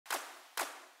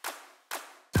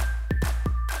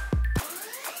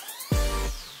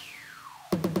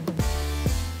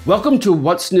Welcome to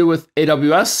What's New with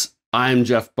AWS. I'm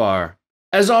Jeff Barr.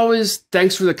 As always,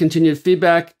 thanks for the continued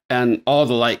feedback and all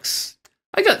the likes.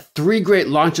 I got 3 great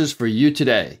launches for you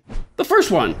today. The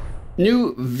first one,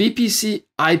 new VPC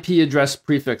IP address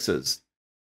prefixes.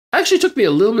 Actually took me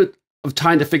a little bit of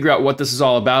time to figure out what this is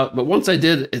all about, but once I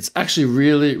did, it's actually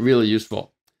really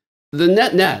useful. The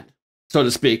net, so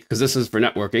to speak, because this is for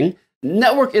networking,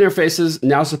 network interfaces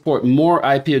now support more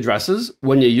IP addresses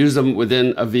when you use them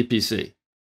within a VPC.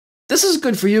 This is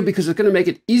good for you because it's going to make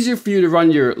it easier for you to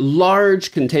run your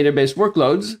large container-based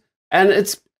workloads, and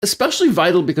it's especially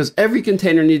vital because every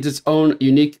container needs its own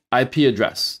unique IP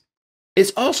address.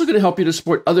 It's also going to help you to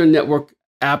support other network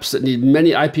apps that need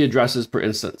many IP addresses per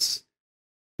instance.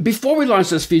 Before we launched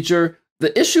this feature,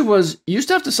 the issue was you used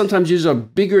to have to sometimes use a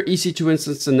bigger EC2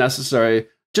 instance than necessary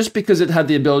just because it had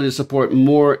the ability to support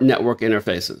more network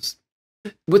interfaces.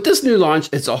 With this new launch,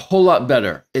 it's a whole lot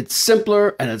better. It's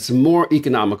simpler and it's more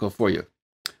economical for you.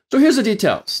 So here's the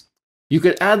details. You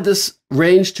could add this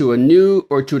range to a new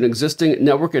or to an existing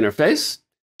network interface.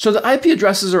 So the IP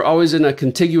addresses are always in a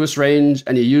contiguous range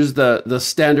and you use the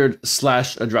standard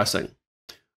 / addressing.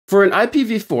 For an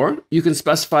IPv4, you can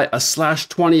specify a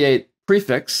 /28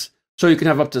 prefix, so you can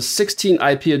have up to 16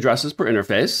 IP addresses per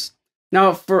interface.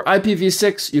 Now for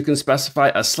IPv6, you can specify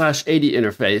a /80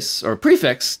 interface or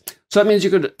prefix, so that means you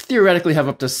could theoretically have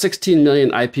up to 16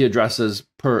 million IP addresses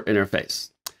per interface.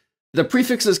 The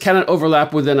prefixes cannot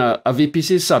overlap within a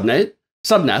VPC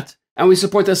subnet, and we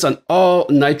support this on all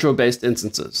Nitro-based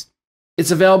instances.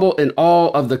 It's available in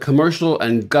all of the commercial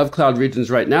and GovCloud regions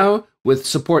right now, with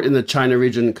support in the China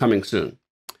region coming soon.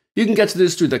 You can get to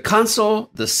this through the console,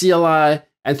 the CLI,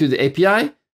 and through the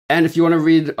API. And if you want to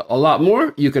read a lot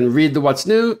more, you can read the What's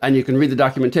New, and you can read the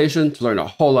documentation to learn a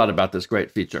whole lot about this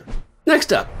great feature.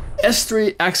 Next up,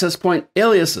 S3 access point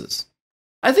aliases.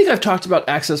 I think I've talked about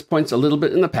access points a little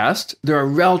bit in the past. They're a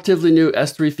relatively new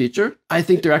S3 feature. I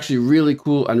think they're actually really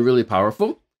cool and really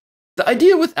powerful. The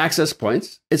idea with access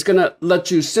points, it's going to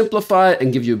let you simplify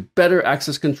and give you better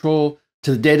access control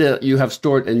to the data you have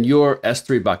stored in your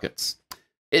S3 buckets.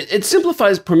 It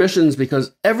simplifies permissions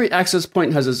because every access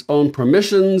point has its own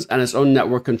permissions and its own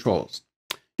network controls.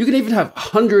 You can even have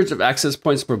hundreds of access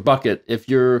points per bucket if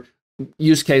your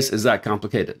use case is that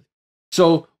complicated.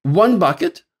 So one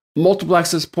bucket, multiple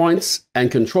access points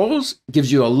and controls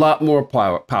gives you a lot more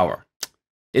power.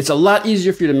 It's a lot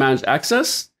easier for you to manage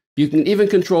access. You can even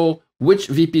control which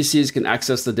VPCs can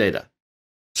access the data.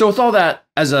 So with all that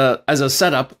as a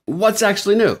setup, what's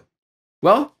actually new?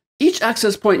 Well, each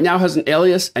access point now has an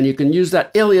alias, and you can use that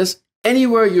alias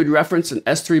anywhere you'd reference an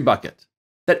S3 bucket.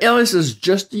 That alias is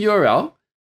just a URL,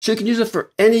 so you can use it for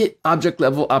any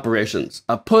object-level operations,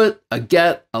 a put, a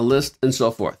get, a list, and so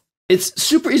forth. It's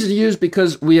super easy to use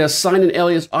because we assign an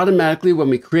alias automatically when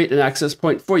we create an access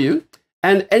point for you,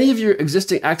 and any of your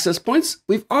existing access points,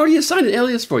 we've already assigned an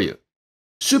alias for you.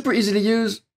 Super easy to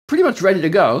use, pretty much ready to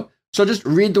go, so just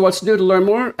read the What's New to learn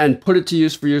more and put it to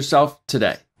use for yourself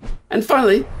today. And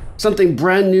finally, something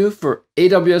brand new for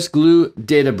AWS Glue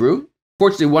DataBrew.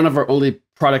 Fortunately, one of our only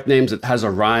product names that has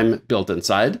a rhyme built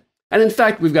inside. And in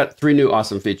fact, we've got 3 new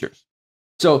awesome features.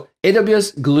 So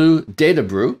AWS Glue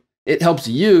DataBrew, it helps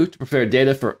you to prepare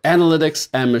data for analytics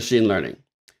and machine learning.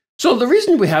 So the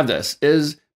reason we have this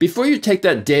is before you take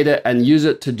that data and use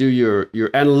it to do your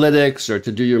analytics or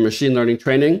to do your machine learning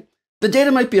training, the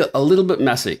data might be a little bit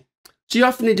messy. So you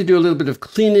often need to do a little bit of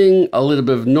cleaning, a little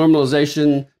bit of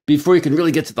normalization before you can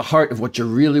really get to the heart of what you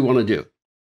really want to do.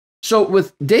 So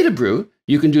with DataBrew,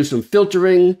 you can do some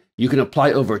filtering, you can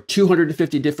apply over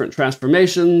 250 different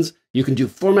transformations, you can do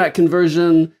format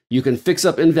conversion, you can fix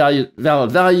up invalid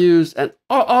values, and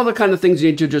all the kind of things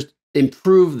you need to just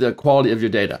improve the quality of your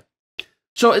data.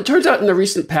 So it turns out in the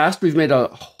recent past, we've made a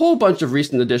whole bunch of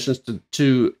recent additions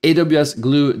to AWS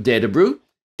Glue DataBrew.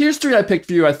 Here's 3 I picked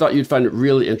for you I thought you'd find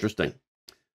really interesting.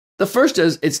 The first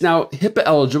is it's now HIPAA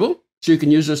eligible, so you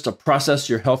can use this to process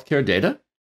your healthcare data.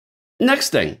 Next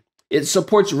thing, it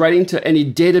supports writing to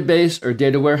any database or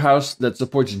data warehouse that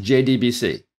supports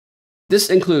JDBC. This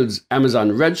includes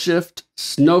Amazon Redshift,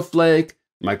 Snowflake,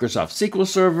 Microsoft SQL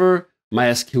Server,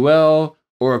 MySQL,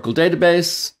 Oracle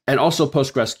Database, and also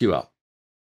PostgreSQL.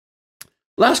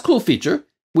 Last cool feature,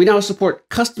 we now support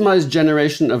customized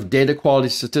generation of data quality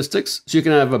statistics, so you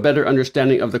can have a better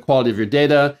understanding of the quality of your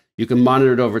data. You can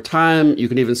monitor it over time. You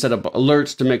can even set up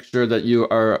alerts to make sure that you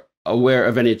are aware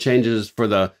of any changes for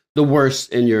the worse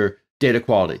in your data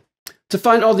quality. To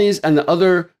find all these and the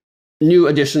other new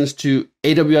additions to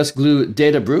AWS Glue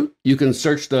DataBrew, you can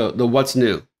search the What's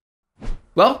New.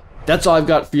 Well, that's all I've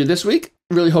got for you this week.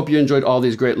 Really hope you enjoyed all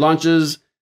these great launches.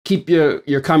 Keep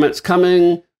your comments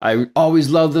coming. I always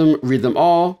love them, read them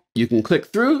all. You can click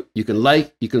through, you can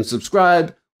like, you can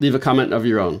subscribe, leave a comment of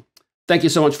your own. Thank you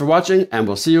so much for watching, and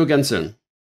we'll see you again soon.